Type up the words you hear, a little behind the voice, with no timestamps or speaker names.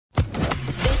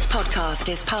podcast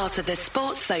is part of the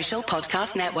Sports Social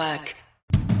Podcast Network.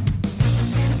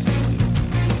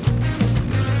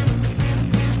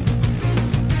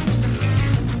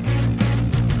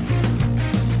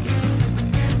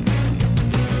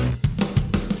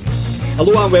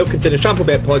 Hello and welcome to the Trample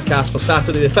Bet podcast for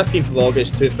Saturday the 15th of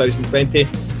August 2020.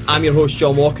 I'm your host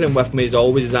John Walker, and with me as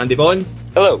always is Andy Vaughan.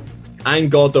 Hello.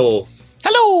 And Gordo.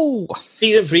 Hello.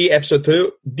 Season 3, episode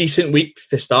 2. Decent week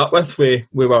to start with. We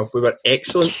were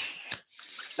excellent.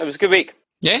 It was a good week.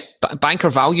 Yeah, banker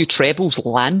value trebles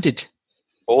landed.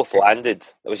 Both landed.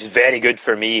 It was very good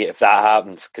for me if that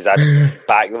happens, because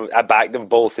I backed them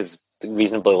both as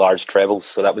reasonably large trebles,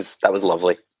 so that was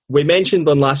lovely. We mentioned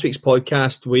on last week's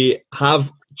podcast we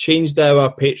have changed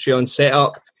our Patreon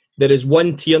setup. There is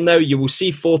one tier now. You will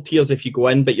see 4 tiers if you go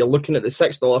in, but you're looking at the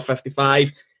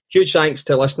 $6.55. Huge thanks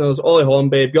to listeners Ollie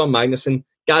Hornby, Bjorn Magnuson,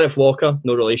 Gareth Walker,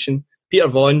 no relation, Peter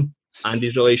Vaughan,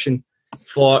 Andy's relation,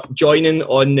 for joining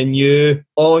on the new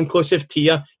all-inclusive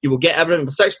tier. You will get everything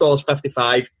for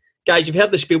 $6.55. Guys, you've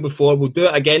heard the spiel before. We'll do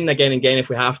it again and again and again if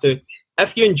we have to.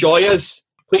 If you enjoy us,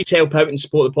 please help out and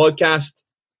support the podcast.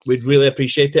 We'd really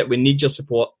appreciate it. We need your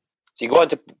support. So you go on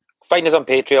to find us on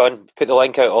Patreon, put the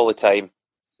link out all the time.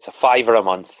 It's a $5 a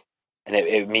month, and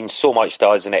it means so much to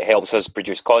us, and it helps us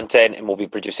produce content, and we'll be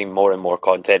producing more and more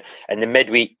content. And the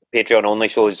midweek Patreon-only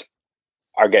shows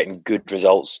are getting good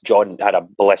results. John had a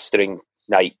blistering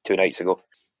night 2 nights ago.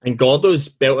 And Gordo's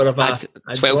belter of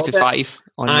a 12 to 5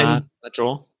 on a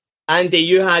draw. Andy,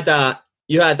 you had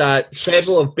a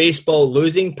treble of baseball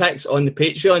losing picks on the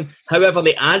Patreon. However,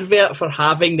 the advert for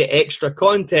having the extra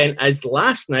content is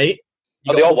last night.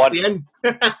 They all won.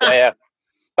 Yeah.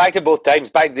 Backed it both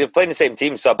times. They're playing the same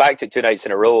team, so I backed it 2 nights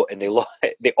in a row, and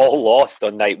they all lost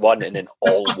on night 1 and then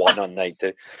all won on night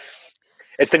 2.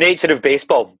 It's the nature of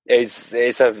baseball. It's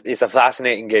a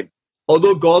fascinating game.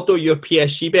 Although Gordo, your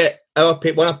PSG bet,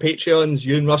 one of Patreon's,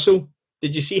 Ewan Russell,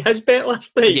 did you see his bet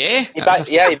last night? Yeah. He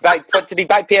backed. What did he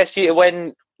back PSG to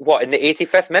win? What, in the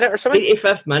 85th minute or something?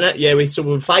 85th minute, yeah. So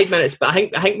we were 5 minutes, but I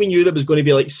think we knew there was going to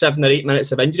be like 7 or 8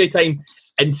 minutes of injury time.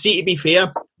 And see, to be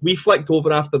fair, we flicked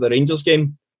over after the Rangers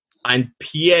game, and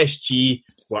PSG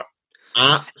were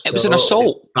absolutely It was an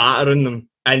assault, battering them.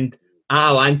 And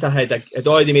Atalanta had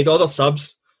already made all their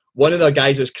subs. One of their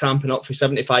guys was cramping up for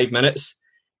 75 minutes.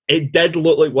 It did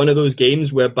look like one of those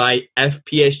games whereby if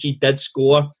PSG did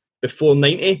score before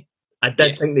 90, I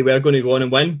did think they were going to go on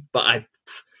and win. But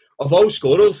of all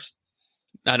scorers,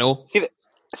 I know.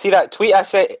 See that tweet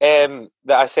that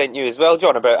I sent you as well,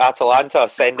 John, about Atalanta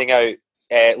sending out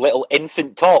little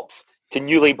infant tops to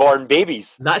newly born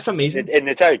babies. That's amazing. In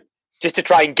the town, just to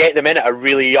try and get them in at a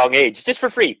really young age, just for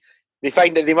free. They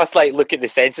find that they must look at the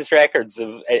census records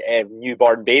of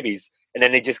newborn babies, and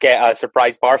then they just get a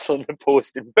surprise parcel in the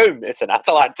post, and boom, it's an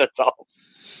Atalanta top.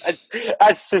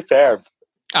 That's superb.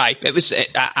 Aye, it was.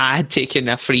 I had taken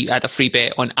a free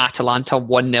bet on Atalanta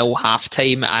 1-0 half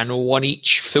time and 1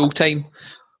 each full time,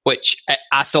 which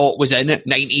I thought was in at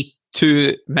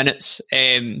 92 minutes.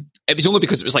 It was only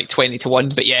because it was like 20 to 1,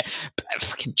 but yeah,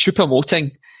 fucking Choupo-Moting.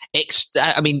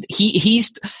 I mean,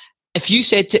 he's. If you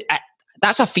said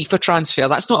that's a FIFA transfer,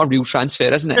 that's not a real transfer,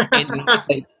 isn't it?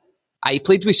 And, I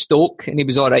played with Stoke and he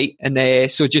was all right,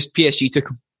 and so just PSG took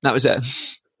him. That was it.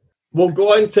 We'll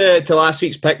go on to last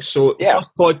week's picks. So, first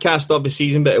podcast of the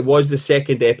season, but it was the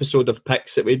second episode of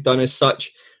picks that we'd done as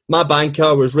such. My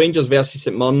banker was Rangers versus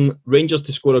St Mirren. Rangers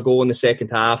to score a goal in the second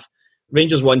half.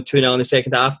 Rangers won 2-0 in the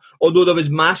second half. Although there was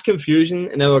mass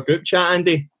confusion in our group chat,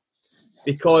 Andy,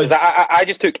 because I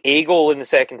just took a goal in the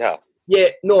second half. Yeah,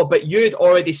 no, but you'd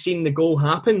already seen the goal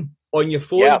happen on your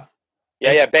phone. Yeah.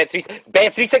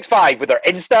 Bet365 with their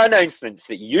Insta announcements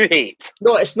that you hate.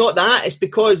 No, it's not that. It's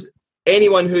because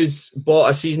anyone who's bought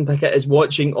a season ticket is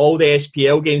watching all the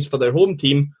SPL games for their home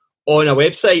team on a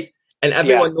website. And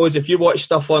everyone knows if you watch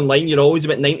stuff online, you're always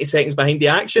about 90 seconds behind the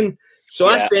action. So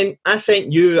I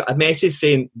sent you a message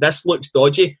saying, this looks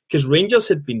dodgy, because Rangers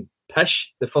had been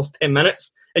pish the first 10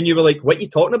 minutes. And you were like, what are you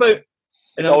talking about?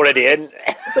 And it's already in.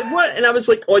 Like, what? And I was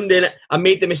like, on there, I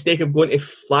made the mistake of going to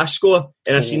flash score,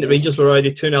 and I seen the Rangers were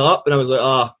already 2-0 up, and I was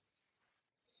like,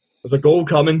 there's a goal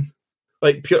coming.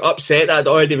 Like, pure upset that I'd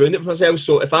already ruined it for myself.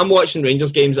 So if I'm watching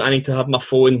Rangers games, I need to have my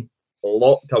phone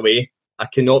locked away. I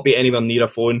cannot be anywhere near a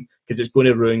phone, because it's going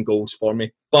to ruin goals for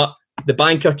me. But the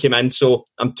banker came in, so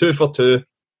I'm 2 for 2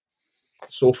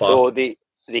 so far. So the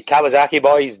Kawasaki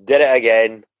boys did it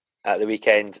again at the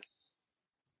weekend.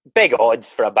 Big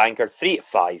odds for a banker, 3 to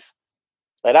 5.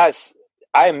 I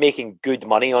am making good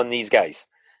money on these guys.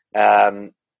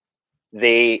 They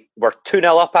were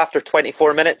 2-0 up after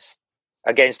 24 minutes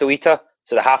against Oita.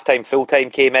 So the halftime, full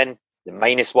time came in. The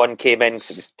 -1 came in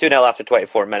because it was 2-0 after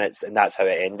 24 minutes, and that's how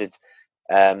it ended.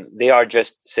 They are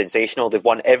just sensational. They've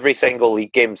won every single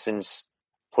league game since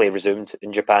play resumed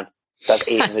in Japan. So that's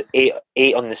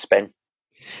eight on the spin,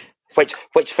 which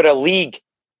for a league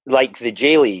like the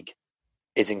J League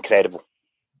is incredible.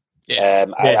 Yeah.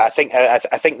 I think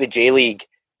the J League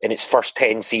in its first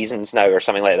 10 seasons now, or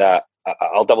something like that,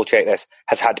 I'll double check this,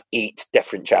 has had 8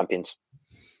 different champions.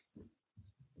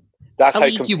 That's how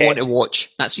you want to watch.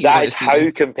 That is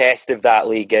how competitive that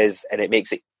league is, and it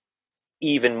makes it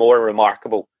even more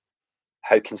remarkable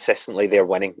how consistently they're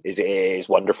winning. Is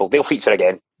wonderful. They'll feature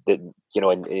again. In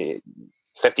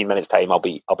 15 minutes' time, I'll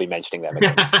be mentioning them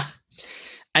again.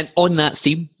 And on that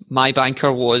theme, my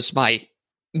banker was my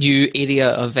new area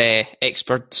of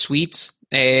expert Swedes.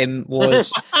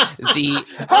 Was the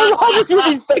how long have you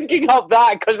been thinking up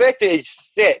that? Because it is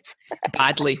shit.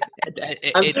 Badly.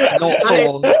 It's not for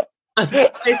long. I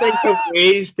think of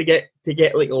ways to get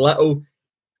like little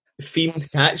themed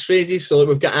catchphrases. So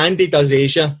we've got Andy does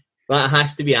Asia. That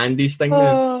has to be Andy's thing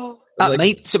now.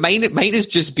 Mine is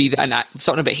just be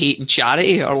something about hate and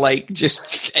charity, or like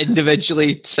just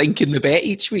individually sinking the bet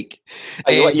each week.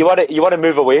 You want to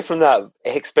move away from that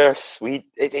expert Swede.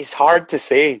 It's hard to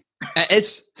say. It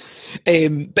is,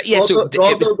 but yeah.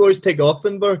 Robert goes to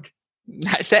Gothenburg.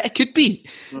 That's it. It could be.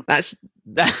 That's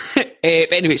that.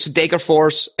 But anyway, so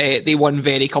Degerfors, they won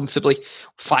very comfortably,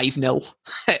 5-0.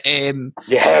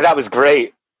 Yeah, that was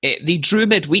great. They drew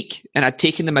midweek, and I'd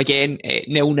taken them again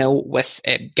 0-0 with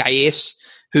Gaius,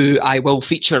 who I will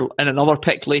feature in another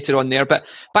pick later on there. But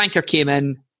Banker came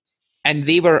in, and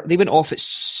they went off at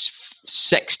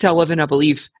 6-11, I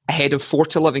believe, ahead of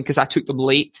 4-11 because I took them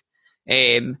late.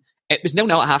 It was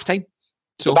 0-0 at halftime.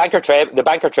 So the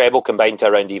banker treble combined to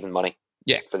around even money.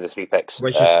 Yeah, for the 3 picks.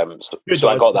 Right. So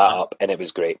I got that up, and it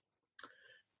was great.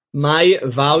 My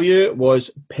value was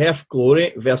Perth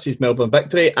Glory versus Melbourne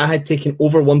Victory. I had taken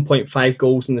over 1.5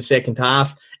 goals in the second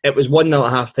half. It was 1-0 at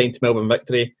half time to Melbourne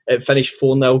Victory. It finished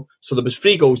 4-0. So there was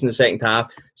 3 goals in the second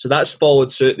half. So that's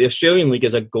followed suit. The Australian League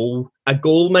is a goal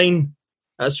mine.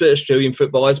 That's what Australian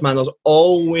football is, man. There's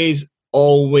always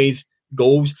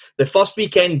goals. The first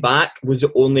weekend back was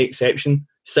the only exception.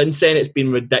 Since then, it's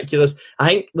been ridiculous. I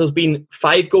think there's been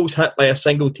 5 goals hit by a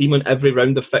single team on every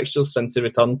round of fixtures since they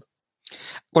returned.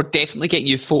 We're definitely getting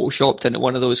you photoshopped into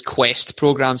one of those quest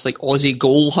programs like Aussie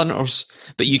Goal Hunters,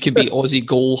 but you can be Aussie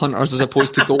Goal Hunters as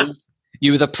opposed to goal.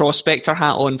 You with a prospector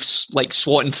hat on, like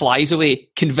swatting flies away,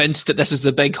 convinced that this is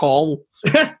the big haul.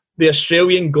 The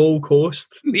Australian Gold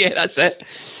Coast. Yeah, that's it.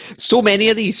 So many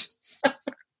of these.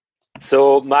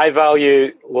 So my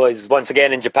value was, once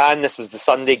again, in Japan. This was the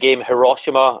Sunday game.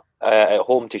 Hiroshima at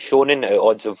home to Shonan at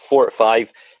odds of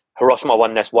 4-5. Hiroshima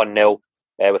won this 1-0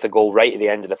 with a goal right at the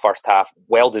end of the first half.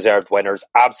 Well-deserved winners.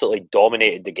 Absolutely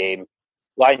dominated the game.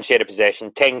 Lion's share of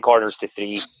possession, 10 corners to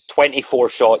 3, 24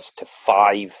 shots to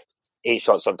 5, 8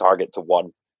 shots on target to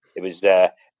 1. It was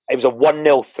a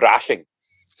 1-0 thrashing.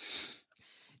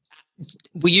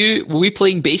 Were we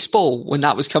playing baseball when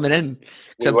that was coming in?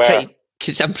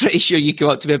 Because I'm pretty sure you go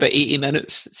up to me about 80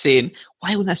 minutes saying,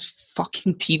 why will this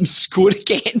fucking team score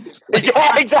again?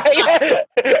 Yeah,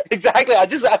 exactly. I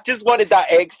just wanted that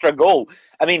extra goal.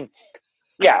 I mean,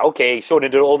 yeah, okay,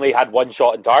 Shonan only had 1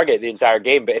 shot on target the entire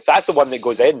game, but if that's the one that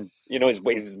goes in,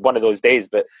 it's one of those days.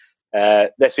 But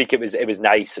this week it was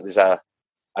nice. It was a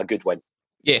good win.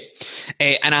 Yeah,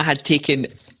 and I had taken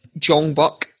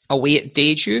Jeonbuk away at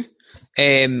Daeju.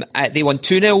 They won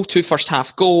 2-0, 2 first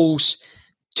half goals.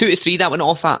 2-3 that went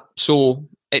off at, so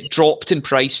it dropped in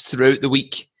price throughout the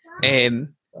week.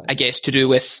 I guess to do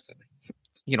with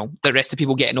the rest of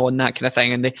people getting on, that kind of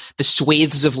thing, and the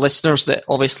swathes of listeners that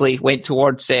obviously went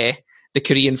towards the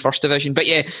Korean First Division. But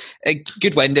yeah, a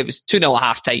good win. It was 2-0 at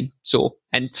half time,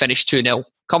 and finished 2-0.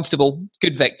 Comfortable,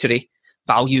 good victory.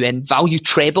 Value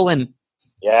treble in.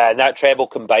 Yeah, and that treble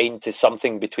combined to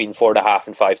something between 4.5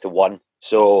 and 5-1.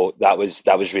 So that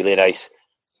was really nice.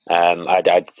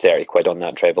 I'd 30 quid on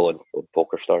that treble on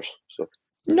PokerStars. So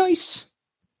nice.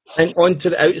 And on to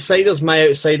the outsiders. My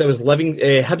outsider was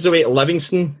Hibs away at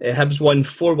Livingston. Hibs won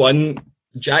 4-1.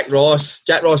 Jack Ross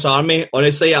Army.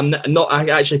 Honestly, I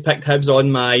actually picked Hibs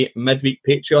on my midweek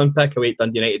Patreon pick away at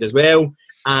Dundee United as well.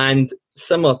 And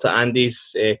similar to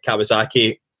Andy's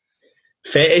Kawasaki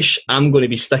fetish, I'm going to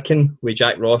be sticking with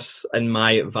Jack Ross in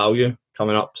my value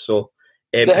coming up. So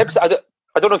the Hibs.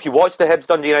 I don't know if you watched the Hibs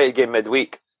Dundee United game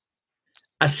midweek.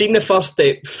 I seen the first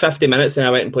 50 minutes and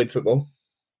I went and played football.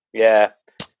 Yeah,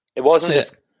 it wasn't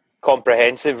as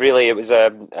comprehensive, really. It was a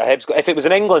Hibs. If it was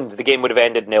in England, the game would have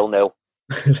ended 0-0.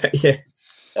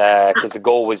 Yeah, because the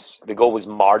goal was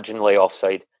marginally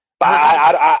offside.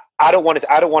 But I don't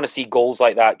want to see goals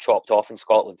like that chopped off in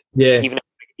Scotland. Yeah.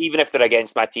 Even if they're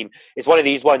against my team, it's one of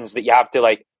these ones that you have to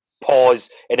like pause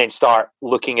and then start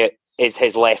looking at, is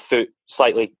his left foot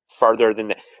slightly further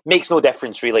than makes no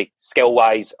difference really, skill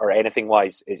wise or anything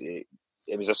wise. It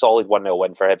was a solid 1-0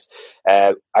 win for Hibs.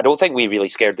 I don't think we really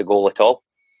scared the goal at all.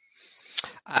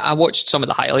 I watched some of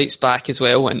the highlights back as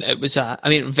well, and it was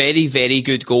very, very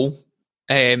good goal.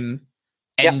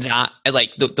 That,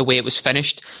 like the way it was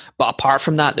finished, but apart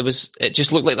from that, it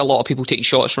just looked like a lot of people taking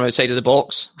shots from outside of the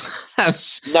box.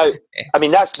 That's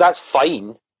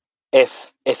fine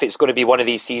if it's going to be one of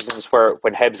these seasons where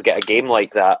when Hibs get a game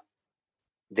like that,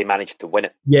 they manage to win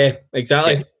it. Yeah,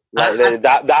 exactly.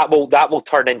 That will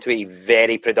turn into a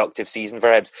very productive season for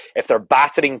Hibs. If they're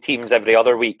battering teams every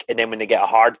other week, and then when they get a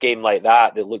hard game like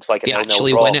that looks like a 0-0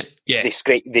 draw, win it. Yeah.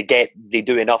 they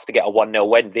do enough to get a 1-0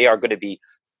 win. They are going to be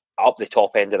up the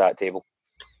top end of that table.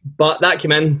 But that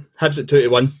came in, Hibs at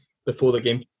 2-1 before the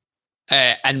game.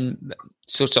 And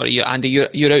so sorry, Andy,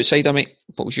 you're outsider, mate.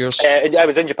 What was yours? I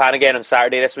was in Japan again on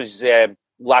Saturday. This was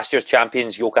last year's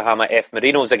champions Yokohama F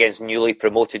Marinos against newly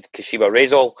promoted Kashiwa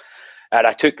Reysol, and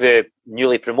I took the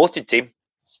newly promoted team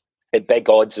at big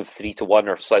odds of 3-1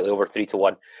 or slightly over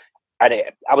 3-1, and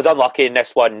I was unlucky in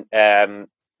this one.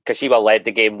 Kashiwa led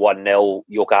the game 1-0.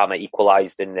 Yokohama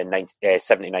equalised in the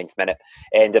 79th minute.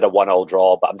 Ended a 1-1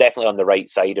 draw, but I'm definitely on the right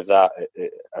side of that,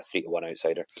 a 3-1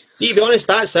 outsider. See, to be honest,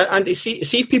 that's it. And see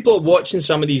if people are watching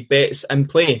some of these bets in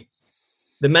play,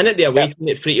 the minute they're waiting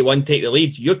at 3-1 take the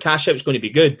lead, your cash out's going to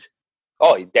be good.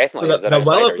 Oh, definitely. So there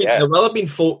will have been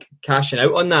folk cashing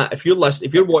out on that. If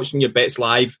you're watching your bets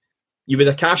live, you would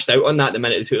have cashed out on that the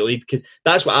minute they took the lead, because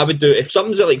that's what I would do. If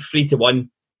something's at like 3-1,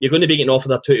 you're going to be getting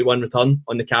offered a 2-1 return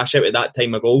on the cash out at that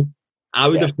time of goal. I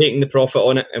would have taken the profit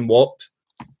on it and walked.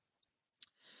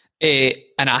 And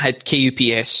I had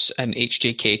KUPS and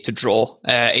HJK to draw.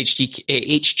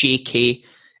 HJK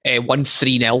won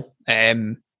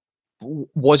 3-0.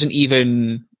 Wasn't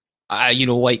even,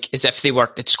 like as if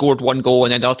they'd scored one goal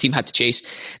and then the other team had to chase.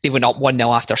 They went up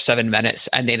 1-0 after 7 minutes,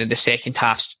 and then in the second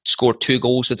half scored 2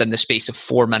 goals within the space of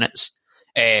 4 minutes.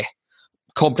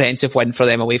 Comprehensive win for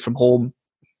them away from home.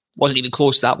 Wasn't even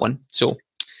close, that one. So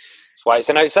that's why it's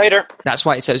an outsider. That's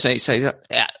why it's an outsider.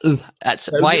 That's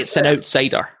why it's an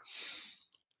outsider.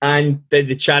 And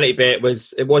the charity bet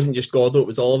it wasn't just Gordo, it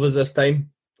was all of us this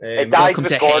time. It died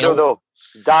with Gordo, though.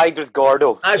 Died with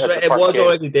Gordo. That's right, it was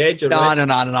already dead.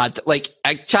 No. Like,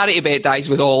 a charity bet dies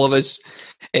with all of us.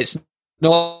 It's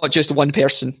not just one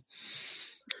person.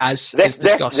 As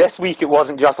discussed. This week, it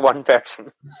wasn't just one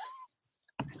person.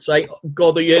 So,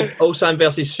 Gordo, you had Ulsan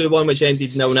versus Suwon, which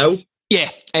ended 0-0. Yeah.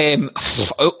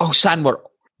 Ulsan were,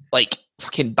 like,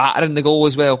 fucking battering the goal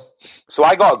as well. So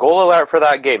I got a goal alert for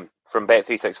that game from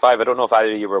Bet365. I don't know if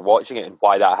either of you were watching it and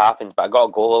why that happened, but I got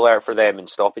a goal alert for them in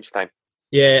stoppage time.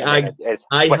 Yeah, it's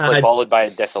swiftly followed by a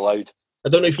disallowed. I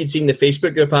don't know if you'd seen the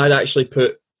Facebook group. I had actually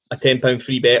put a £10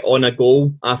 free bet on a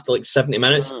goal after like 70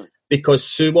 minutes because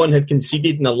Suwon had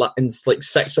conceded in like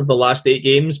 6 of the last 8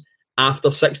 games after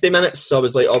 60 minutes. So I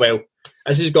was like, oh well,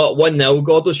 this has got 1-0.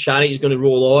 Gordo's charity is going to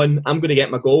roll on. I'm going to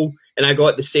get my goal. And I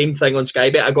got the same thing on Sky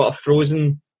Bet. I got a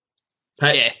frozen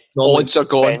pitch. Yeah, odds are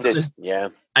gone. Yeah.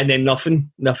 And then nothing.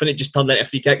 It just turned into a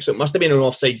free kick. So it must have been an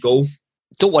offside goal.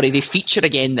 Don't worry, they feature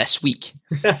again this week.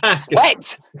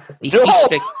 What?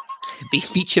 They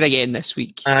feature again this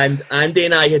week. And Andy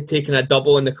and I had taken a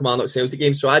double in the Kilmarnock Celtic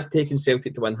game, so I'd taken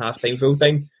Celtic to win half-time,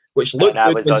 full-time, which looked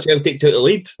good when Celtic took the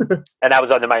lead. And I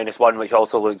was on the -1, which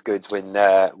also looked good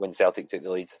when Celtic took the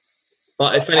lead.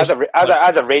 But it finished,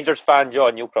 as a Rangers fan,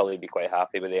 John, you'll probably be quite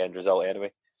happy with the end result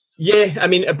anyway. Yeah, I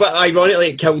mean, but ironically,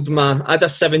 it killed I had a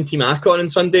 7-team ACC on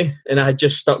Sunday, and I had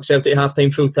just stuck Celtic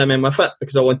half-time, full-time in with it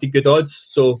because I wanted good odds.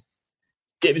 So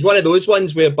it was one of those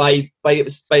ones where by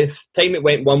the time it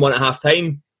went 1-1 at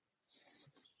half-time,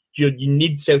 you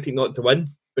need Celtic not to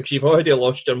win because you've already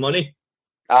lost your money.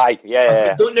 Aye,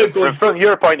 yeah. From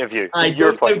your point of view.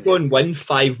 Go and win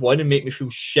 5-1 and make me feel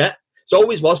shit. It's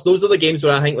always worse. Those are the games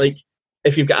where I think, like,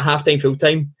 if you've got a half-time,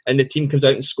 full-time, and the team comes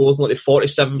out and scores in like the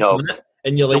 47th minute,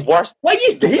 and you're like, what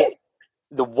is that?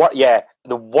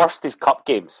 The worst is cup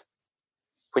games.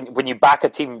 When you back a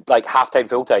team like half-time,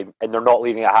 full-time, and they're not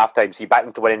leaving at half-time, so you back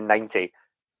them to win in 90,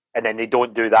 and then they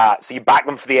don't do that. So you back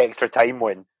them for the extra time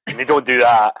win, and they don't do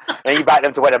that. And then you back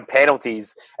them to win in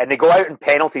penalties, and they go out in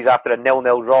penalties after a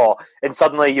 0-0 draw, and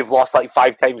suddenly you've lost like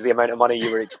 5 times the amount of money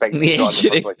you were expecting to draw in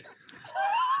the first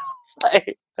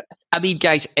place. I mean,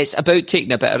 guys, it's about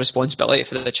taking a bit of responsibility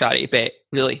for the charity bet.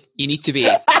 Really, you need to be.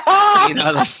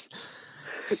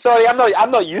 Sorry,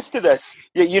 I'm not used to this.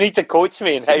 You need to coach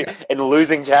me in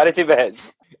losing charity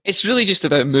bets. It's really just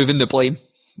about moving the blame,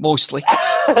 mostly.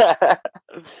 But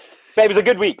it was a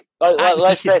good week.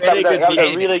 Let's stress that was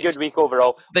a really good week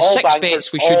overall. The all 6 bankers,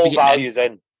 bets we should all be getting values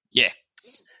in. Yeah.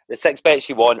 The 6 bets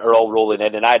you want are all rolling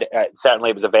in, and certainly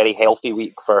it was a very healthy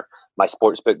week for my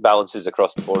sportsbook balances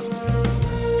across the board.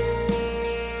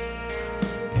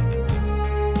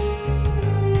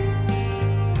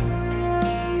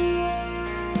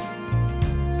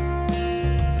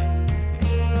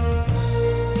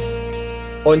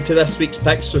 On to this week's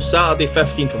picks. So Saturday,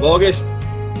 15th of August,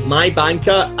 my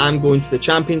banker, I'm going to the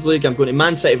Champions League. I'm going to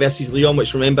Man City versus Lyon,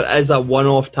 which, remember, is a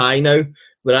one-off tie now.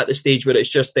 We're at the stage where it's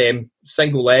just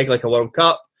single leg like a World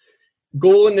Cup.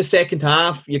 Goal in the second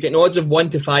half, you're getting odds of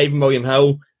 1-5 in William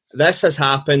Hill. This has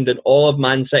happened in all of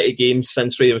Man City games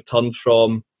since we returned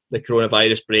from the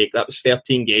coronavirus break. That was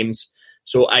 13 games.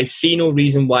 So I see no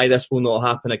reason why this will not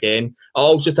happen again. I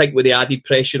also think with the added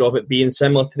pressure of it being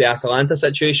similar to the Atalanta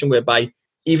situation, whereby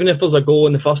even if there's a goal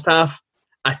in the first half,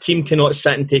 a team cannot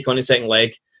sit and take on the second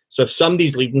leg. So if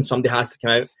somebody's leading, somebody has to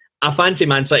come out. I fancy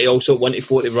Man City also at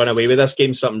 1-4 to run away with this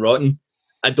game, something rotten.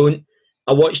 I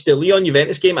watched the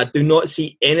Lyon-Juventus game. I do not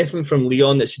see anything from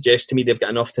Lyon that suggests to me they've got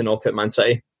enough to knock out Man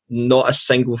City. Not a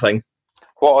single thing.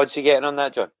 What odds are you getting on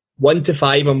that, John?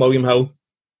 1-5 on William Hill.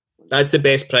 That's the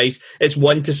best price. It's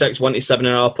 1-6, 1-7 in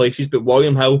other places, but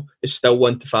William Hill is still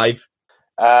 1-5.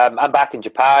 I'm back in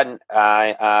Japan.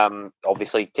 I am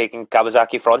obviously taking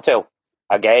Kawasaki Frontale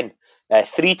again.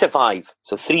 3-5,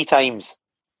 so 3 times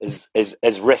is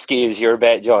as risky as your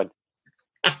bet, John.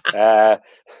 If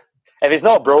it's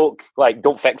not broke,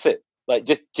 don't fix it.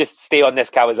 Just stay on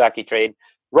this Kawasaki train.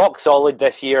 Rock solid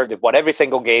this year. They've won every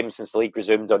single game since the league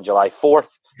resumed on July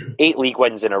 4th. 8 league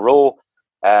wins in a row.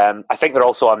 I think they're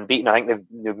also unbeaten. I think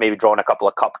they've maybe drawn a couple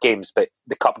of cup games, but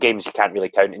the cup games you can't really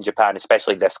count in Japan,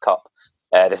 especially this cup.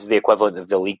 This is the equivalent of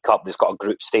the League Cup that's got a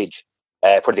group stage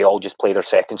where they all just play their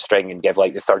second string and give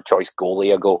the third choice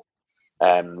goalie a go.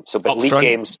 But league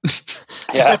games,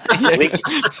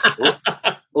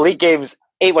 league games,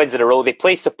 8 wins in a row. They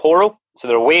play Sapporo, so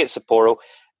they're away at Sapporo,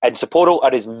 and Sapporo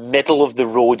are as middle of the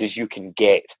road as you can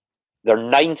get. They're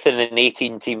 9th in an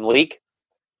 18-team league.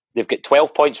 They've got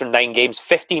 12 points from 9 games,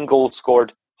 15 goals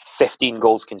scored, 15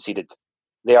 goals conceded.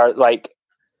 They are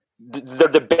they're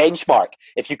the benchmark.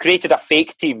 If you created a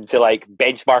fake team to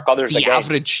benchmark others against,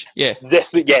 average,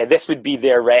 this would be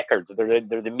their record.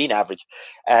 They're the mean average.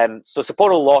 So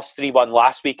Sapporo lost 3-1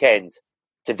 last weekend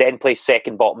to then play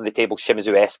second bottom of the table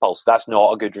Shimizu S-Pulse. That's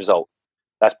not a good result.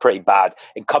 That's pretty bad.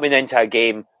 And coming into a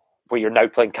game where you're now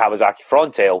playing Kawasaki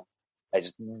Frontale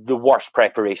is the worst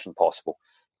preparation possible.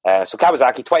 So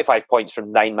Kawasaki, 25 points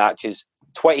from 9 matches,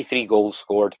 23 goals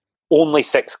scored, only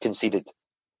 6 conceded.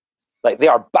 They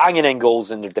are banging in goals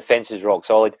and their defence is rock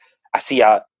solid. I see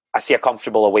a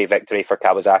comfortable away victory for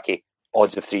Kawasaki.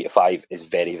 Odds of 3-5 is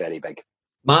very, very big.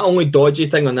 My only dodgy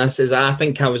thing on this is I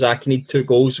think Kawasaki need 2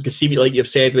 goals because see, like you've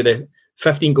said, with the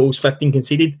 15 goals, 15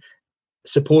 conceded,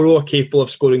 Sapporo are capable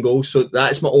of scoring goals. So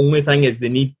that's my only thing is they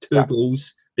need 2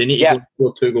 goals. They need to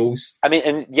score 2 goals. I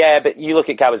mean, but you look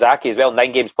at Kawasaki as well.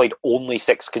 9 games played, only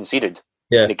 6 conceded.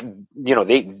 Yeah,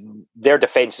 their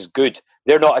defence is good.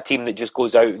 They're not a team that just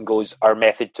goes out and goes, our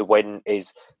method to win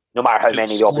is no matter how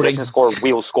many the opposition score,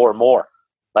 we'll score more,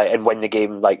 and win the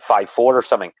game 5-4 or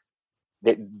something.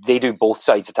 They do both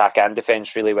sides, attack and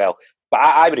defence, really well. But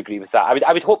I would agree with that.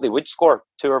 I would hope they would score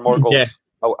 2 or more goals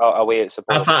away at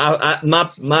Sapporo.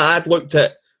 I'd looked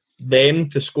at them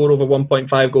to score over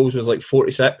 1.5 goals was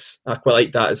 46. I quite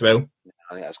like that as well.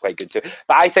 I think that's quite good too.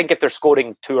 But I think if they're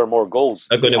scoring 2 or more goals,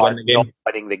 they're going to win the game. Not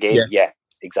winning the game. Yeah,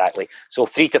 exactly. So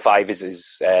 3-5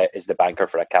 is the banker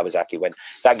for a Kawasaki win.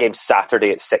 That game's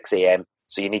Saturday at 6 a.m.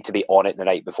 So you need to be on it the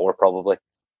night before, probably.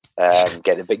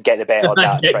 Get the bet on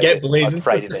that on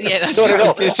Friday night. Yeah, that's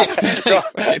no.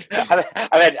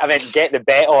 I meant get the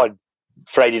bet on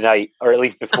Friday night, or at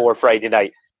least before Friday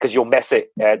night, because you'll miss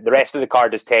it. The rest of the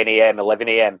card is 10 a.m, 11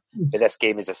 a.m, but this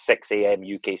game is a 6 a.m.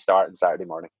 UK start on Saturday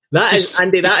morning. That is,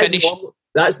 Andy,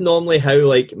 that's normally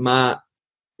how my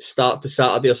start to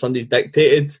Saturday or Sunday's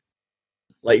dictated,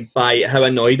 by how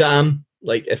annoyed I am.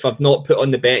 If I've not put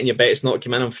on the bet and your bet's not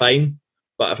come in, I'm fine.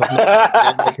 But if I've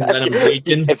not come in, I'm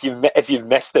raging. If you've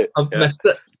missed it, I've missed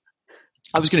it.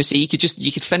 I was going to say you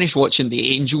could finish watching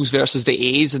the Angels versus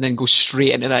the A's and then go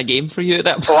straight into that game for you at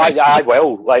that point. Oh, I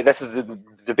will. This is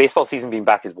the baseball season being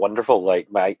back is wonderful.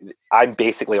 I'm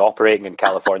basically operating in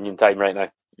Californian time right now.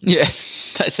 Yeah,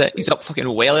 that's it. He's up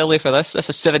fucking well early for this. That's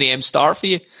a 7 a.m. start for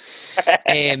you.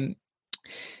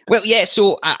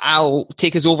 So I'll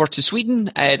take us over to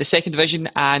Sweden, the second division,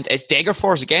 and it's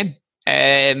Degerfors again.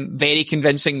 Very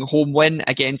convincing home win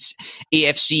against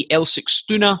AFC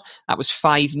Eskilstuna. That was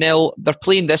 5-0. They're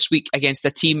playing this week against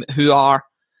a team who are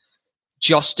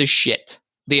just as shit.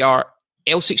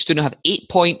 Eskilstuna have 8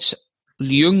 points.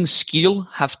 Ljungskile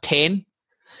have 10.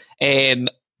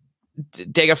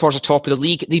 Degerfors are top of the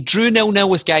league. They drew 0-0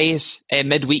 with Gais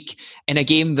midweek in a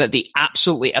game that they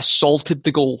absolutely assaulted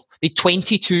the goal. They had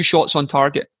 22 shots on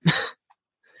target.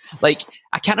 Like,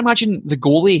 I can't imagine the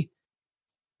goalie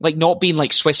not being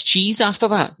like Swiss cheese after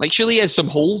that. Like, surely he has some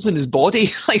holes in his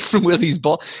body, like from where he's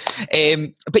bought.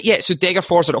 But yeah, so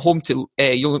Degerfors are at home to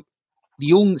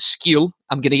Ljungskile.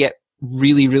 I'm going to get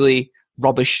really, really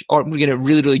rubbish, or we're getting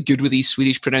really, really good with these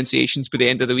Swedish pronunciations by the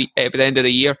end of the week, by the end of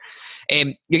the year.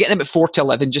 You're getting them at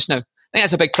 4-11 just now. I think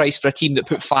that's a big price for a team that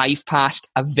put 5 past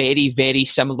a very, very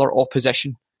similar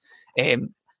opposition. In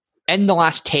the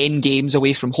last 10 games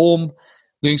away from home,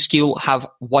 Ljungskile have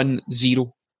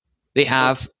 1-0. They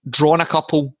have drawn a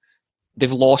couple.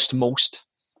 They've lost most.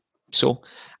 So,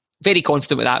 very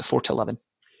confident with that, 4-11.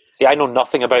 See, I know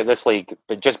nothing about this league,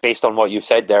 but just based on what you've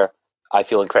said there, I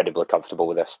feel incredibly comfortable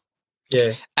with this.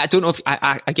 Yeah. I don't know if,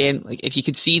 again, like if you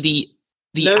could see the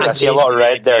I see a lot of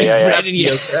red there, yeah. Red in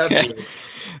here.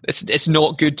 It's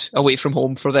not good away from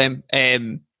home for them.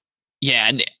 And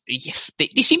they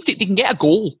seem to, they can get a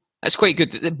goal. That's quite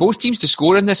good. Both teams to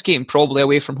score in this game, probably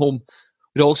away from home,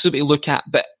 would also be to look at.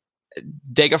 But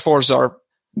Degerfors are,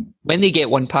 when they get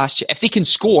one past you, if they can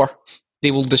score,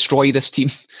 they will destroy this team.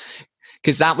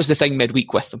 Because that was the thing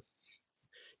midweek with them.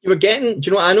 You were getting, do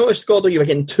you know what I noticed, Gordo? You were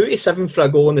getting 2-7 for a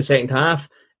goal in the second half.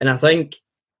 And I think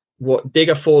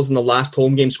Degerfors in the last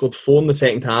home game scored 4 in the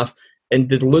second half. And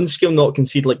did Ljungskile not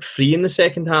concede 3 in the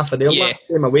second half of their last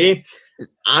game away?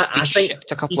 I think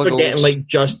we're getting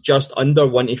just under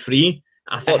 1-3.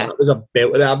 I thought that was a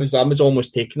belter. I was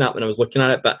almost taking that when I was looking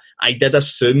at it, but I did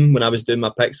assume when I was doing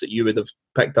my picks that you would have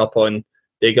picked up on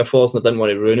Degerfors, and I didn't want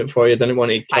to ruin it for you. I didn't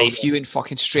want to kill if you went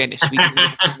fucking straight into Sweden,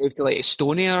 move to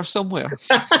Estonia or somewhere,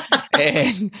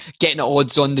 getting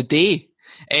odds on the day.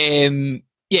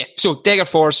 So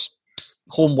Degerfors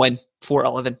home win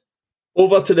 4-11.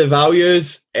 Over to the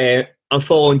values. I'm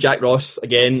following Jack Ross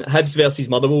again. Hibs versus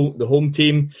Motherwell, the home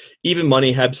team. Even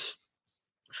money, Hibs.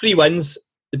 3 wins.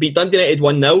 They beat Dundee United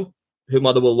 1-0, who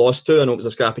Motherwell lost to. I know it was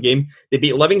a scrappy game. They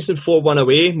beat Livingston 4-1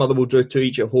 away. Motherwell drew 2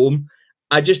 each at home.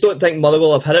 I just don't think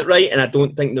Motherwell have hit it right, and I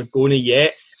don't think they're going to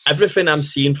yet. Everything I'm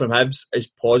seeing from Hibs is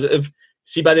positive.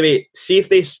 See, by the way, see if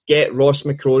they get Ross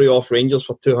McCrory off Rangers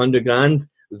for 200 grand,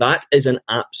 that is an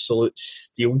absolute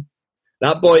steal.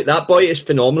 That boy is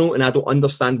phenomenal, and I don't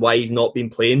understand why he's not been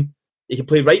playing. He can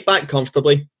play right back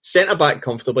comfortably, centre back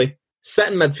comfortably, sit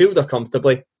in midfielder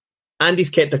comfortably, and he's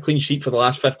kept a clean sheet for the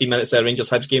last 15 minutes of the Rangers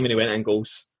Hibs game, and he went in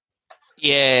goals.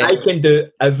 Yeah, I can do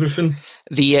everything.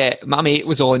 My mate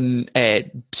was on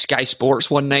Sky Sports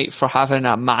one night for having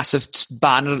a massive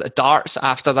banner at darts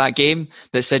after that game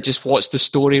that said, "Just watch the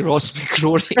story, Ross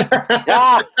McCrory."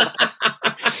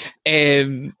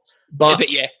 But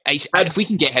if we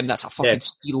can get him, that's a fucking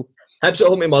steal. Hibs at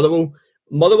home to Motherwell.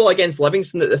 Motherwell against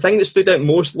Livingston. The thing that stood out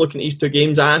most looking at these 2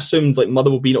 games, I assumed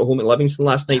Motherwell being at home at Livingston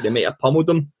last night, they might have pummeled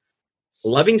them.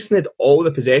 Livingston had all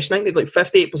the possession. I think they had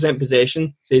 58%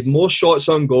 possession. They had more shots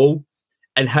on goal.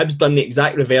 And Hibs done the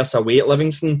exact reverse away at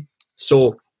Livingston.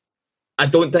 So I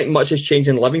don't think much has changed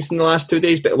in Livingston the last 2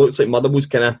 days, but it looks like Motherwell's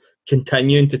kind of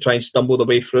continuing to try and stumble their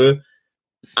way through.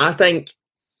 I think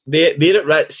they're at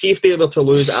risk. See if they were to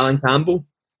lose Alan Campbell,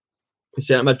 the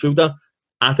centre midfielder,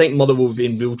 I think Motherwell will be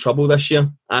in real trouble this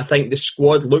year. I think the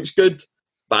squad looks good,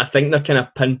 but I think they're kind of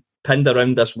pinned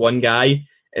around this one guy.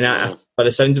 And by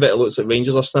the sounds of it looks like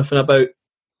Rangers are sniffing about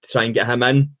to try and get him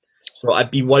in. So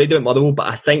I'd be worried about Motherwell, but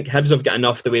I think Hibs have got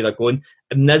enough the way they're going.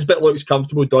 And Nisbet looks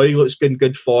comfortable. Doyle looks good in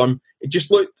good form. It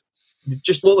just looked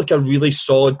like a really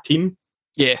solid team.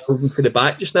 Yeah, moving for the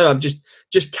back just now. I'm just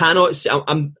cannot see.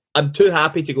 I'm too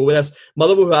happy to go with this.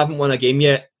 Motherwell who haven't won a game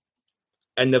yet,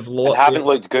 and they've lost. Haven't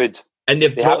looked good, and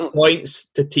they've dropped points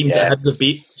to teams that Hibs have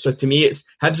beat. So to me, it's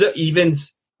Hibs at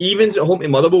evens. Evens at home to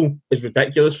Motherwell is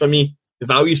ridiculous for me. The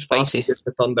value's far too good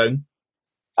to turn down.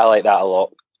 I like that a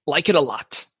lot. Like it a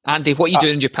lot. Andy, what are you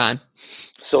doing in Japan?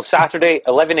 So Saturday,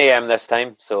 11 a.m. this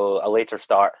time, so a later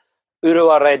start.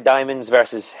 Urawa Red Diamonds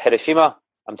versus Hiroshima.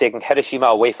 I'm taking Hiroshima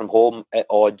away from home at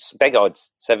odds, big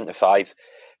odds, 7-5.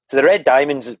 So the Red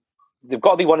Diamonds, they've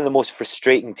got to be one of the most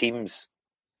frustrating teams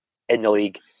in the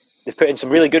league. They've put in some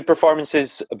really good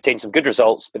performances, obtained some good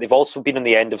results, but they've also been on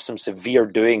the end of some severe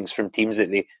doings from teams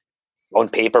that they, on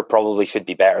paper, probably should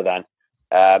be better than.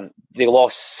 They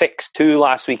lost 6-2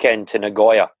 last weekend to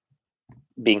Nagoya,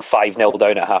 being 5-0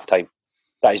 down at halftime.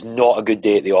 That is not a good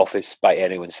day at the office by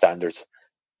anyone's standards.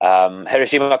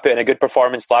 Hiroshima put in a good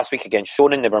performance last week against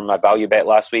Shonan. They were my value bet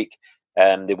last week.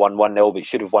 They won 1-0, but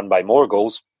should have won by more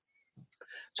goals.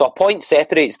 So a point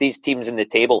separates these teams in the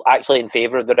table, actually in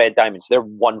favour of the Red Diamonds. They're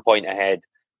 1 point ahead.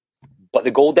 But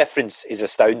the goal difference is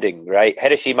astounding, right?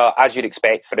 Hiroshima, as you'd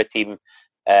expect for a team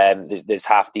that's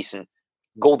half decent,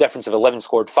 goal difference of 11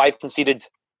 scored, 5 conceded.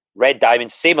 Red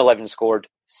Diamonds, same 11 scored,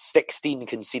 16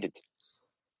 conceded.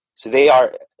 So they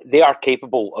are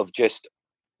capable of just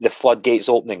the floodgates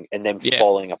opening and then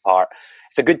falling apart.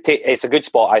 It's a good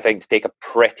spot, I think, to take a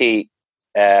pretty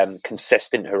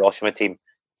consistent Hiroshima team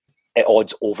at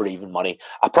odds over even money.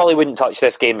 I probably wouldn't touch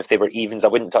this game if they were evens. I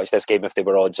wouldn't touch this game if they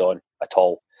were odds on at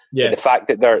all. Yeah. But the fact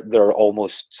that they're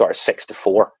almost sort of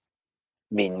 6-4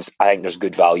 means I think there's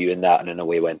good value in that and an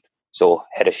away win. So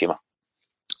Hiroshima.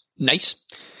 Nice.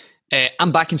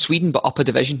 I'm back in Sweden, but up a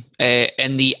division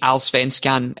in the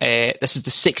Allsvenskan. This is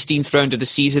the 16th round of the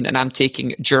season, and I'm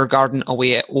taking Djurgården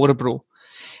away at Örebro.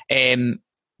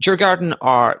 Djurgården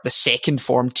are the second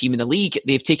form team in the league.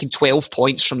 They've taken 12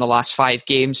 points from the last 5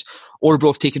 games. Örebro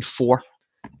have taken 4.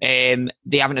 They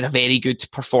haven't had a very good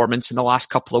performance in the last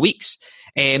couple of weeks.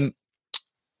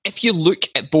 If you look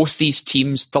at both these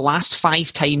teams, the last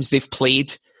 5 times they've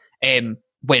played,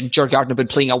 when Djurgården have been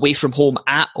playing away from home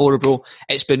at Örebro,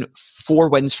 it's been 4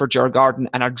 wins for Djurgården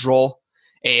and a draw.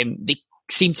 They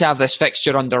seem to have this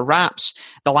fixture under wraps.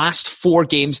 The last 4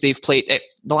 games they've played,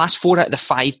 the last 4 out of the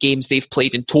 5 games they've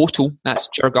played in total, that's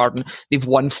Djurgården, they've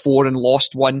won 4 and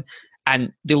lost 1,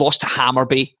 and they lost to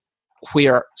Hammarby,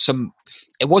 where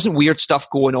it wasn't weird stuff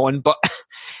going on, but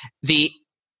they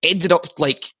ended up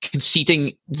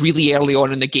conceding really early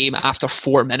on in the game after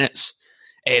 4 minutes.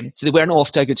 So they weren't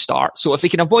off to a good start. So if they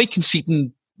can avoid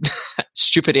conceding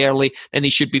stupid early, then they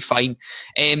should be fine.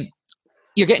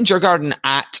 You're getting Djurgården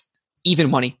at even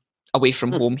money away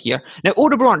from home here. Now,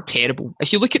 Örebro aren't terrible.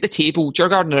 If you look at the table,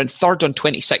 Djurgården are in 3rd on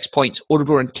 26 points,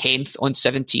 Örebro are in 10th on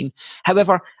 17.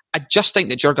 However, I just think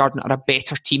that Djurgården are a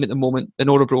better team at the moment than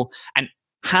Örebro. And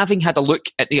having had a look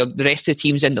at the rest of the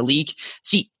teams in the league,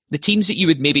 see, the teams that you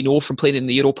would maybe know from playing in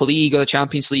the Europa League or the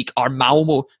Champions League are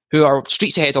Malmo, who are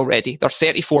streets ahead already. They're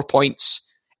 34 points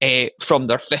from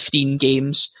their 15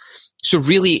 games. So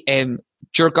really,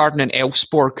 Djurgården and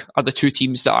Elfsborg are the 2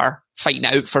 teams that are fighting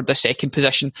out for the second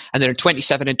position, and they're in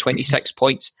 27 and 26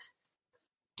 points.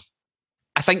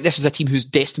 I think this is a team who's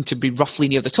destined to be roughly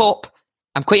near the top.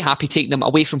 I'm quite happy taking them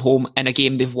away from home in a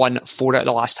game they've won 4 out of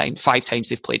the last 5 times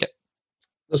they've played it.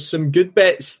 There's some good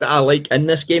bets that I like in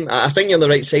this game. I think you're on the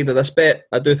right side of this bet.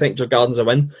 I do think Djurgården's a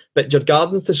win. But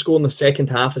Djurgården's to score in the second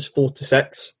half is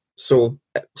 4-6. So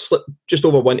just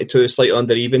over 1-2, slightly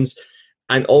under evens.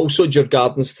 And also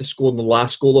Djurgården's to score the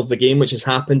last goal of the game, which has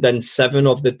happened in 7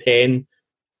 of the 10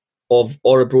 of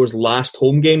Örebro's last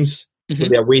home games. Where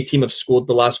the away team have scored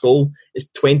the last goal. It's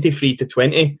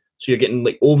 23-20. So you're getting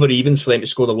over evens for them to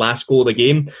score the last goal of the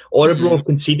game. Örebro have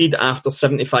conceded after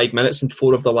 75 minutes in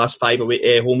 4 of the last 5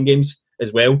 away home games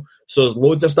as well. So there's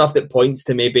loads of stuff that points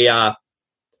to maybe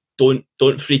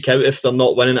don't freak out if they're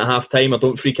not winning at half time, or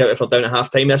don't freak out if they're down at half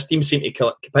time. This team seem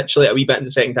to capitulate a wee bit in the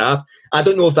second half. I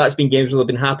don't know if that's been games where they've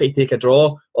been happy to take a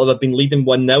draw, or they've been leading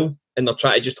 1-0 and they're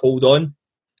trying to just hold on.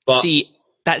 But see,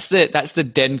 That's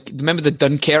the remember the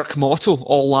Dunkirk motto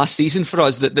all last season for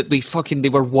us, that they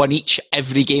were 1 each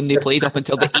every game they played up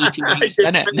until the 80th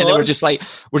minute, and then they were just like,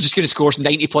 we're just going to score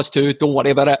 90 plus 2, don't worry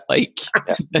about it,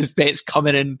 this bet's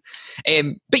coming in.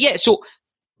 But yeah, so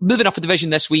moving up a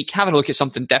division this week, having a look at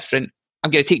something different.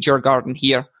 I'm going to take Djurgården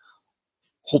here.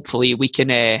 Hopefully we can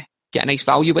get a nice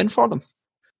value win for them.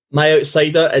 My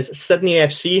outsider is Sydney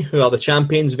FC, who are the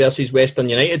champions, versus Western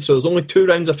United. So there's only 2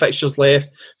 rounds of fixtures left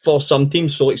for some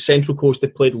teams. So like Central Coast,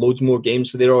 they've played loads more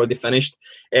games, so they're already finished.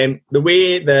 The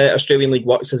way the Australian League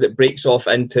works is it breaks off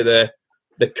into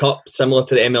the cup, similar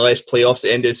to the MLS playoffs at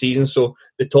the end of the season. So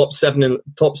the top 7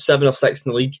 or 6 in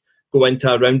the league go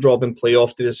into a round-robin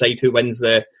playoff to decide who wins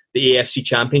the AFC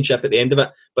Championship at the end of it.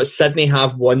 But Sydney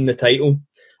have won the title.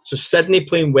 So Sydney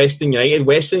playing Western United.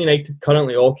 Western United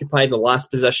currently occupy the last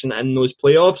position in those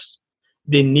playoffs.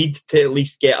 They need to at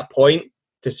least get a point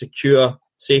to secure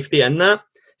safety in that.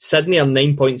 Sydney are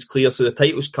 9 points clear, so the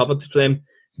title's covered for them.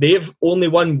 They've only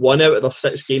won 1 out of their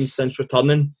 6 games since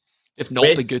returning. If not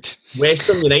been good.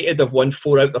 Western United have won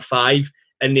 4 out of 5,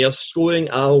 and they are scoring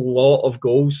a lot of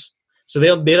goals. So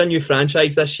they're a new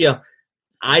franchise this year.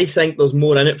 I think there's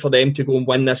more in it for them to go and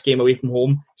win this game away from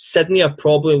home. Sydney are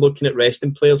probably looking at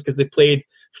resting players because they played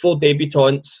 4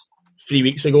 debutants 3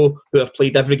 weeks ago who have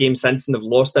played every game since, and they've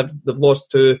lost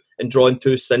 2 and drawn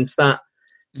 2 since that.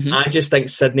 Mm-hmm. I just think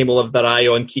Sydney will have their eye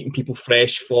on keeping people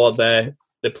fresh for the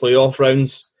playoff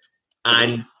rounds.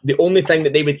 And the only thing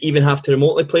that they would even have to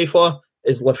remotely play for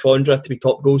is Lafondra to be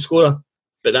top goal scorer.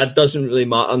 But that doesn't really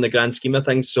matter in the grand scheme of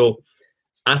things. So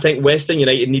I think Western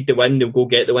United need to win. They'll go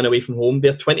get the win away from home.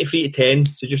 They're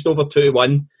 23-10, so just over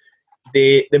 2-1.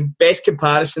 The best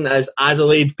comparison is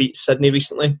Adelaide beat Sydney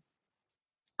recently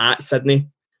at Sydney,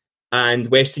 and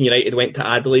Western United went to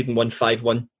Adelaide and won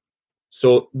 5-1.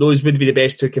 So those would be the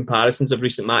best two comparisons of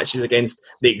recent matches against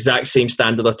the exact same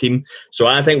standard of team. So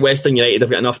I think Western United have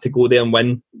got enough to go there and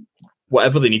win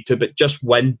whatever they need to, but just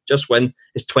win.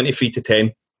 It's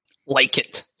 23-10. Like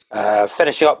it.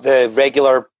 Finishing up the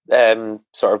regular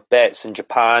sort of bets in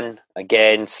Japan.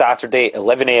 Again, Saturday,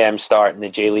 11 a.m. start in the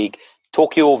J-League.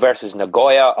 Tokyo versus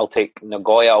Nagoya. I'll take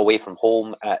Nagoya away from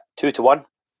home at 2-1.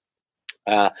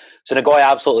 So Nagoya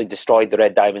absolutely destroyed the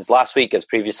Red Diamonds last week, as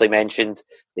previously mentioned.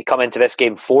 They come into this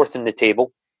game fourth in the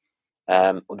table.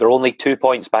 They're only 2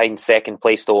 points behind second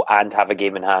place, though, and have a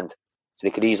game in hand. So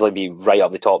they could easily be right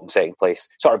up the top in second place.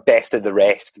 Sort of best of the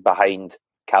rest behind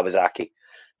Kawasaki.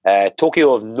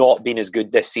 Tokyo have not been as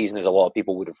good this season as a lot of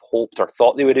people would have hoped or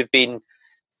thought they would have been.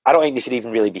 I don't think they should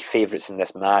even really be favourites in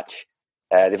this match.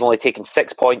 They've only taken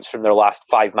 6 points from their last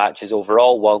 5 matches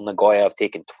overall, while Nagoya have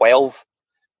taken 12.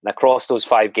 And across those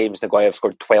 5 games, Nagoya have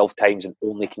scored 12 times and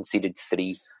only conceded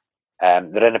 3.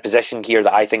 They're in a position here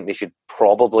that I think they should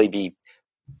probably be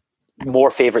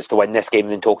more favourites to win this game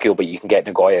than Tokyo, but you can get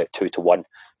Nagoya at 2-1.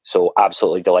 So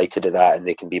absolutely delighted at that, and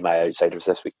they can be my outsiders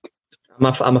this week.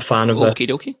 I'm a fan of this. Okie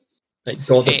dokie. Like,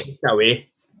 God, take it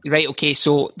away. Right, okay,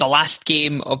 so the last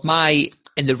game of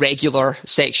in the regular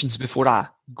sections before I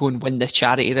go and win the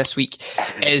charity this week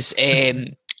is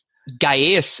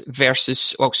Gaius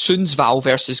versus Sundsvall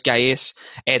versus Gaius.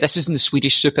 This is in the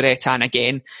Swedish Superettan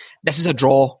again. This is a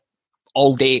draw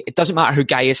all day. It doesn't matter who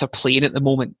Gaius are playing at the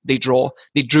moment. They draw.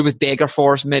 They drew with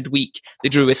Degerfors midweek. They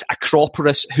drew with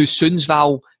Acropolis, who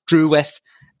Sundsvall drew with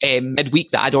midweek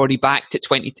that I'd already backed at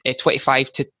 20.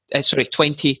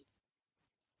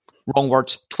 Wrong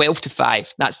words.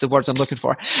 12-5. That's the words I'm looking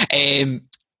for.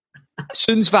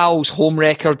 Sundsvall's home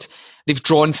record, they've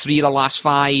drawn 3 of the last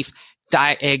 5.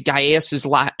 Gaius's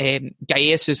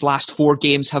last 4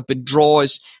 games have been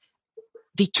draws.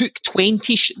 They took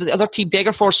 20. The other team,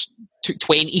 Degerfors, took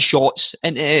 20 shots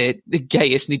into the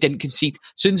Gaius and they didn't concede.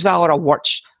 Sundsvall are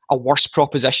a worse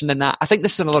proposition than that. I think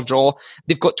this is another draw.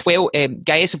 They've got 12.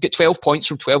 Gaius have got 12 points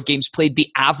from 12 games played.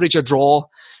 They average a draw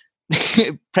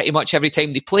pretty much every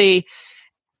time they play.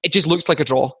 It just looks like a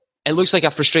draw. It looks like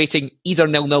a frustrating either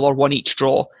 0-0 or 1 each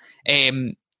draw.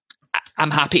 I'm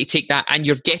happy to take that, and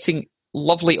you're getting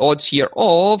lovely odds here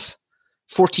of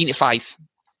 14-5.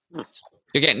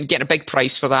 You're getting a big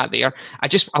price for that there.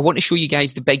 I want to show you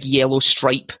guys the big yellow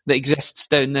stripe that exists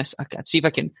down this. I'll see if I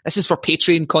can. This is for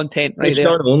Patreon content right there.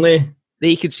 Not only. There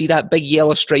you can see that big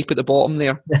yellow stripe at the bottom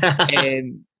there.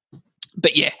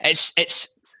 But yeah, it's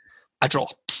a draw.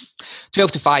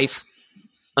 12-5.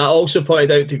 I also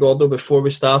pointed out to Gordo before we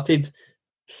started,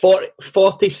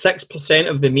 46%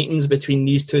 of the meetings between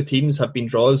these two teams have been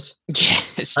draws.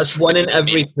 Yes. That's 1 in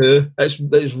every 2. That's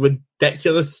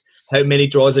ridiculous how many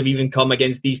draws have even come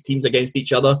against these teams against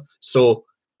each other. So,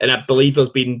 and I believe there's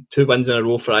been 2 wins in a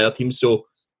row for either team. So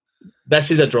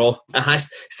this is a draw.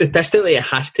 Statistically, it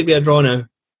has to be a draw now.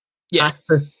 Yeah,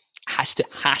 has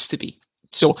to be.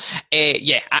 So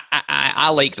I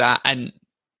like that, and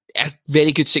a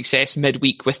very good success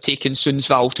midweek with taking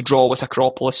Sundsvall to draw with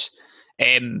Acropolis.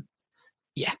 I'm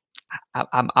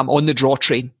on the draw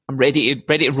train. I'm ready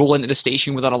to roll into the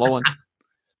station with another one.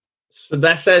 So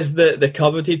this is the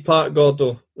coveted part,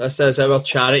 Gordo. This is our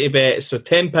charity bet. So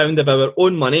 £10 of our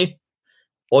own money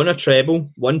on a treble,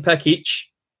 1 pick each.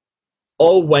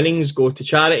 All winnings go to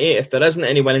charity. If there isn't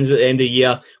any winnings at the end of the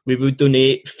year, we would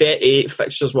donate 38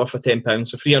 fixtures worth of £10,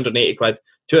 so 380 quid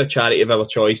to a charity of our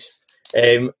choice.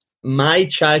 My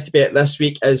charity bet this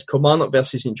week is Kilmarnock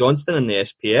versus St Johnstone in the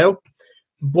SPL.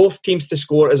 Both teams to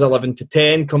score is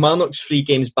 11-10. Kilmarnock's 3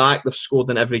 games back. They've scored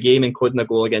in every game, including a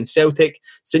goal against Celtic.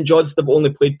 St Johnstone have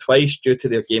only played twice due to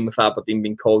their game with Aberdeen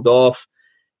being called off.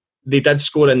 They did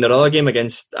score in their other game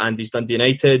against Andy's Dundee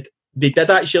United. They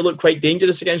did actually look quite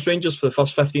dangerous against Rangers for the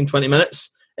first 15-20 minutes.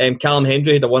 Callum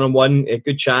Hendry had a 1-on-1, a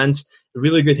good chance. A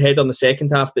really good head on the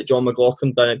second half that John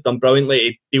McLaughlin done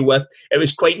brilliantly to deal with. It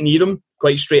was quite near him,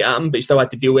 quite straight at him, but he still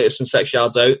had to deal with it from 6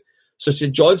 yards out. So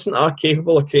St Johnstone are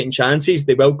capable of creating chances.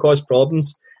 They will cause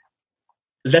problems.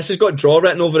 This has got draw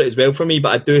written over it as well for me, but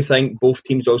I do think both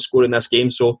teams will score in this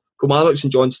game. So Kilmarnock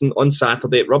St Johnstone on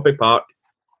Saturday at Rugby Park,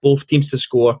 both teams to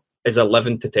score is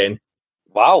 11-10.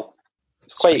 Wow.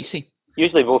 It's quite spicy.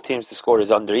 Usually both teams to score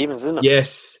is under evens, isn't it?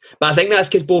 Yes, but I think that's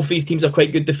because both these teams are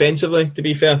quite good defensively, to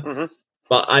be fair. Mm-hmm.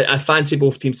 But I fancy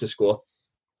both teams to score.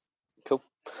 Cool.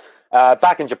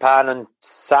 Back in Japan on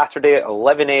Saturday at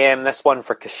 11 a.m. This one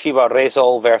for Kashiwa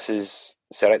Reysol versus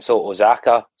Cerezo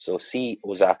Osaka. So C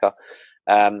Osaka.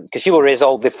 Kashiwa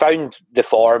Reysol, they found the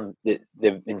form,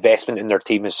 the investment in their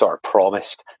team is sort of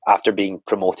promised after being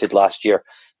promoted last year.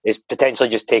 It's potentially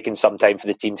just taken some time for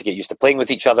the team to get used to playing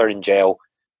with each other and gel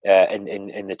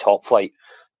in the top flight.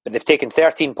 But they've taken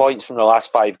 13 points from their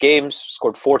last 5 games,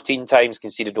 scored 14 times,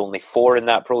 conceded only 4 in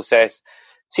that process.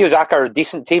 C Osaka are a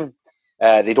decent team.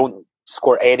 They don't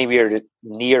score anywhere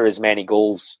near as many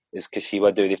goals as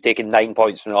Kashiwa do. They've taken 9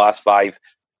 points from the last 5,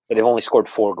 but they've only scored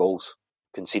 4 goals,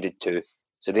 conceded 2.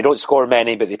 So they don't score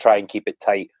many, but they try and keep it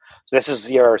tight. So this is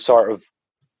your sort of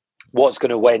what's going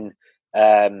to win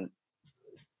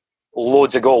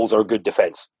loads of goals or good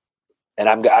defence. And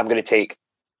I'm going to take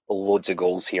loads of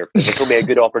goals here. This will be a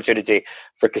good opportunity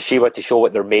for Kashiwa to show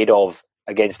what they're made of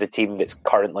against the team that's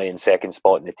currently in second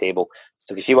spot in the table.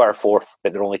 So Kashiwa are 4th,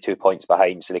 but they're only 2 points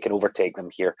behind, so they can overtake them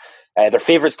here. They're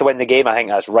favourites to win the game. I think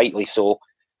that's rightly so,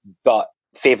 but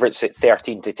favourites at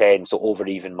 13-10, so over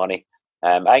even money.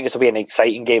 I think this will be an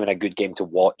exciting game and a good game to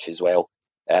watch as well.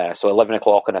 So 11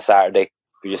 o'clock on a Saturday, if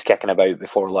you're just kicking about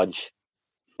before lunch.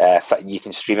 You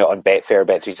can stream it on Betfair,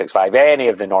 Bet365, any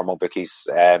of the normal bookies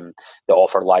that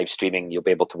offer live streaming. You'll be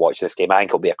able to watch this game. I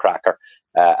think it'll be a cracker,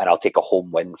 and I'll take a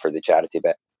home win for the charity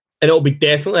bet. And it'll be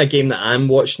definitely a game that I'm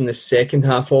watching the second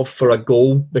half of for a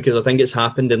goal, because I think it's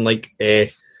happened in like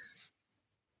 90%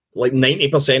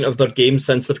 of their games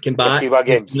since they've come back.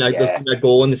 Games, there's been a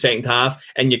goal in the second half,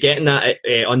 and you're getting that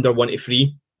at under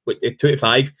 1-3,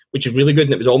 2-5, which is really good.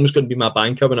 And it was almost going to be my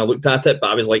banker when I looked at it, but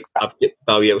I was like, I've got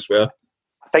value elsewhere.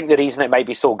 I think the reason it might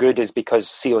be so good is because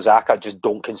C Osaka just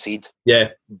don't concede.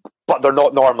 Yeah. But they're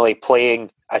not normally playing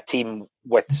a team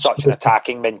with such an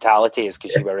attacking mentality as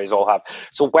Kashiwa Reysol have.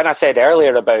 So when I said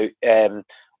earlier about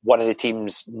one of the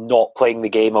teams not playing the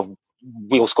game of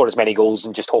we'll score as many goals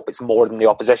and just hope it's more than the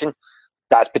opposition,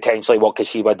 that's potentially what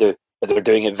Kashiwa do, but they're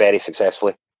doing it very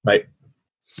successfully. Right.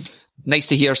 Nice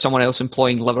to hear someone else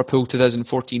employing Liverpool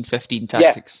 2014-15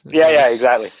 tactics. Yeah,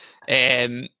 exactly.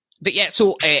 But yeah,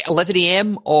 so 11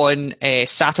 a.m. on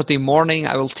Saturday morning,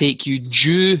 I will take you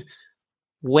due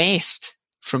west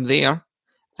from there.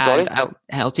 Sorry? And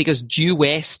I'll take us due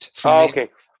west from there. Okay.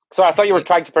 So I thought you were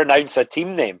trying to pronounce a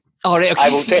team name. Oh, right,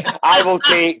 okay. I will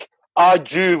take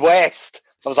due west.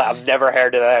 I was like, I've never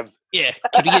heard of them. Yeah,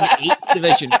 Korean 8th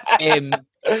division.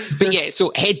 But yeah,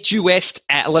 so head due west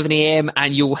at 11 a.m.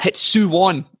 and you'll hit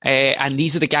Suwon. And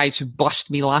these are the guys who bust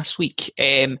me last week.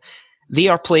 They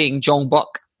are playing Jeonbuk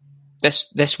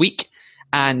this week,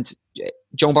 and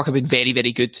Jeonbuk have been very,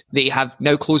 very good. They have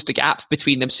now closed the gap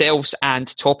between themselves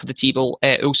and top of the table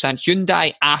Ulsan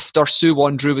Hyundai after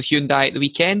Suwon drew with Hyundai at the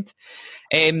weekend.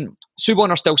 Suwon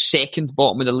are still second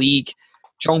bottom of the league.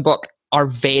 Jeonbuk are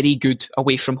very good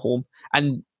away from home,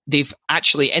 and they've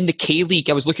actually in the K-League,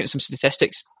 I was looking at some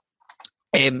statistics.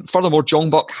 Furthermore,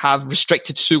 Jeonbuk have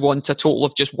restricted Suwon to a total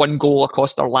of just 1 goal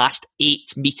across their last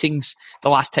 8 meetings. The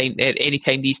last time, any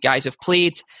time these guys have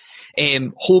played.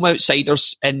 Home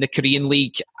outsiders in the Korean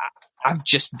League have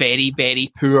just very,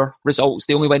 very poor results.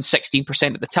 They only win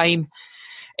 16% of the time.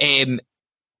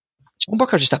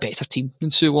 Jeonbuk are just a better team than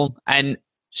Suwon, and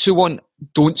Suwon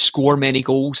don't score many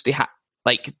goals.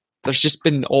 There's just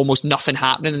been almost nothing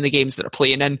happening in the games that they're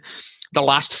playing in. The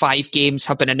last 5 games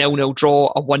have been a 0-0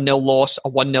 draw, a 1-0 loss, a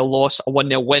 1-0 loss, a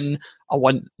 1-0 win, a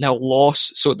 1-0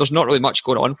 loss. So there's not really much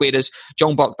going on. Whereas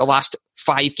Jeonbuk, the last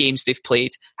 5 games they've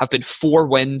played have been 4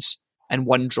 wins and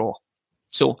 1 draw.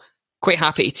 So quite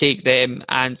happy to take them,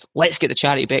 and let's get the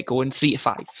charity bet going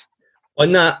 3-5.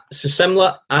 On that, so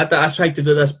similar, I tried to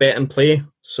do this bet and play.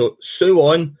 So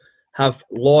Suwon have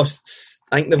lost,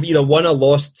 I think they've either won or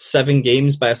lost 7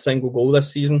 games by a single goal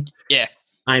this season. Yeah.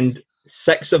 And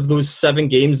 6 of those 7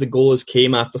 games, the goals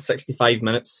came after 65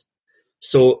 minutes.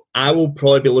 So I will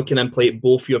probably be looking and play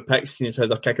both your picks, seeing as how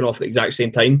they're kicking off at the exact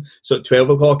same time. So at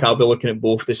 12 o'clock, I'll be looking at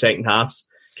both the second halves,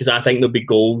 because I think there'll be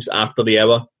goals after the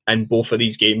hour in both of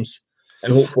these games.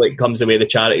 And hopefully it comes away the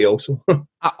charity also.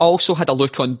 I also had a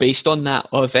look on, based on that,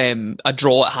 of a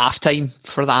draw at halftime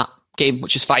for that game,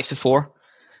 which is 5-4 for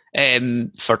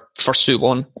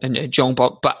Suwon and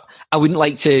Jeonbuk. But I wouldn't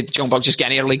like to Jeonbuk just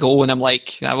get an early goal and I'm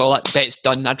like, well, that bet's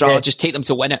done. I'd rather just take them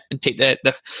to win it and take the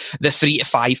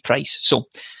 3-5 price. So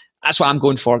that's what I'm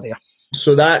going for there.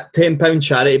 So that £10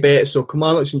 charity bet, so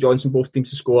Kilmarnock and Johnson both teams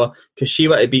to score,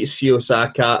 Kashiwa to beat C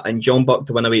Osaka, and Jeonbuk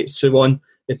to win away at Suwon.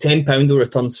 The £10 will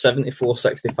return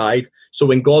 74.65. So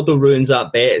when Gordo ruins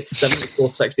that bet, it's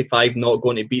 74.65 not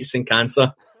going to beat St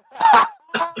Cancer.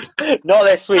 Not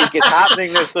this week. It's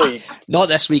happening this week. Not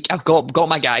this week. I've got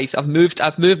my guys. I've moved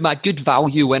my good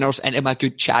value winners into my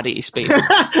good charity space.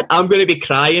 I'm going to be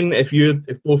crying if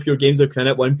both your games are coming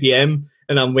at 1 p.m.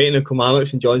 and I'm waiting on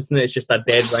Kilmarnock and Johnstone. It's just a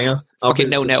dead ringer. Okay,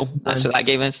 0-0. That's what that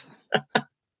game is.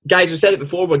 Guys, we said it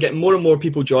before. We're getting more and more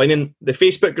people joining the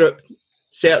Facebook group.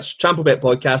 Search Tramplebet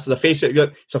Podcast as a Facebook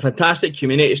group. It's a fantastic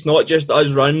community. It's not just us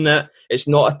running it. It's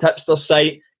not a tipster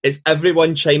site. It's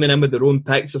everyone chiming in with their own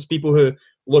picks. There's people who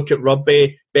look at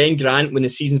rugby. Ben Grant, when the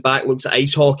season's back, looks at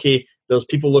ice hockey. There's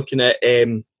people looking at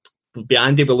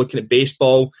Andy, we're looking at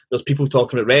baseball. There's people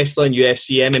talking about wrestling,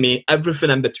 UFC, MMA,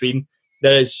 everything in between.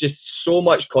 There's just so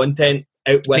much content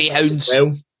out with Greyhounds as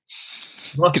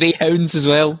well. Greyhounds as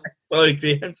well. Sorry,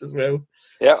 Greyhounds as well.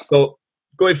 Yeah. So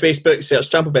go to Facebook,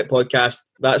 search Tramplebet Podcast.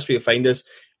 That's where you'll find us.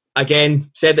 Again,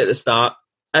 said at the start,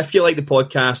 if you like the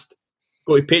podcast,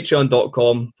 go to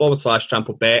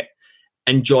patreon.com/Tramplebet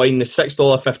and join the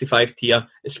 $6.55 tier.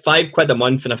 It's £5 a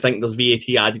month, and I think there's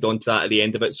VAT added onto that at the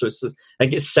end of it. So I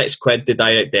think it's £6 the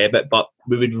direct debit, but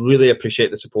we would really appreciate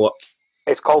the support.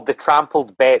 It's called the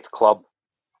Trampled Bet Club,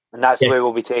 and that's the way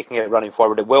we'll be taking it running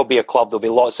forward. It will be a club. There'll be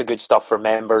lots of good stuff for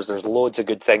members. There's loads of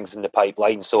good things in the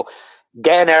pipeline. So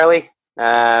get in early,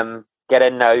 get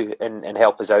in now, and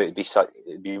help us out.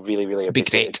 It'd be really, really It'd be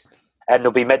great. And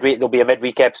there'll be a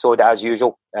midweek episode as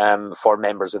usual for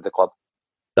members of the club.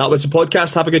 That was the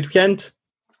podcast. Have a good weekend.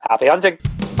 Happy hunting.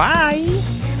 Bye.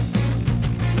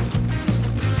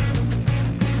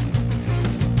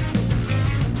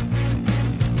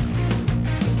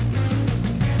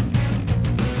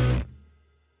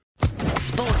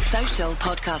 Sports Social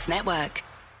Podcast Network.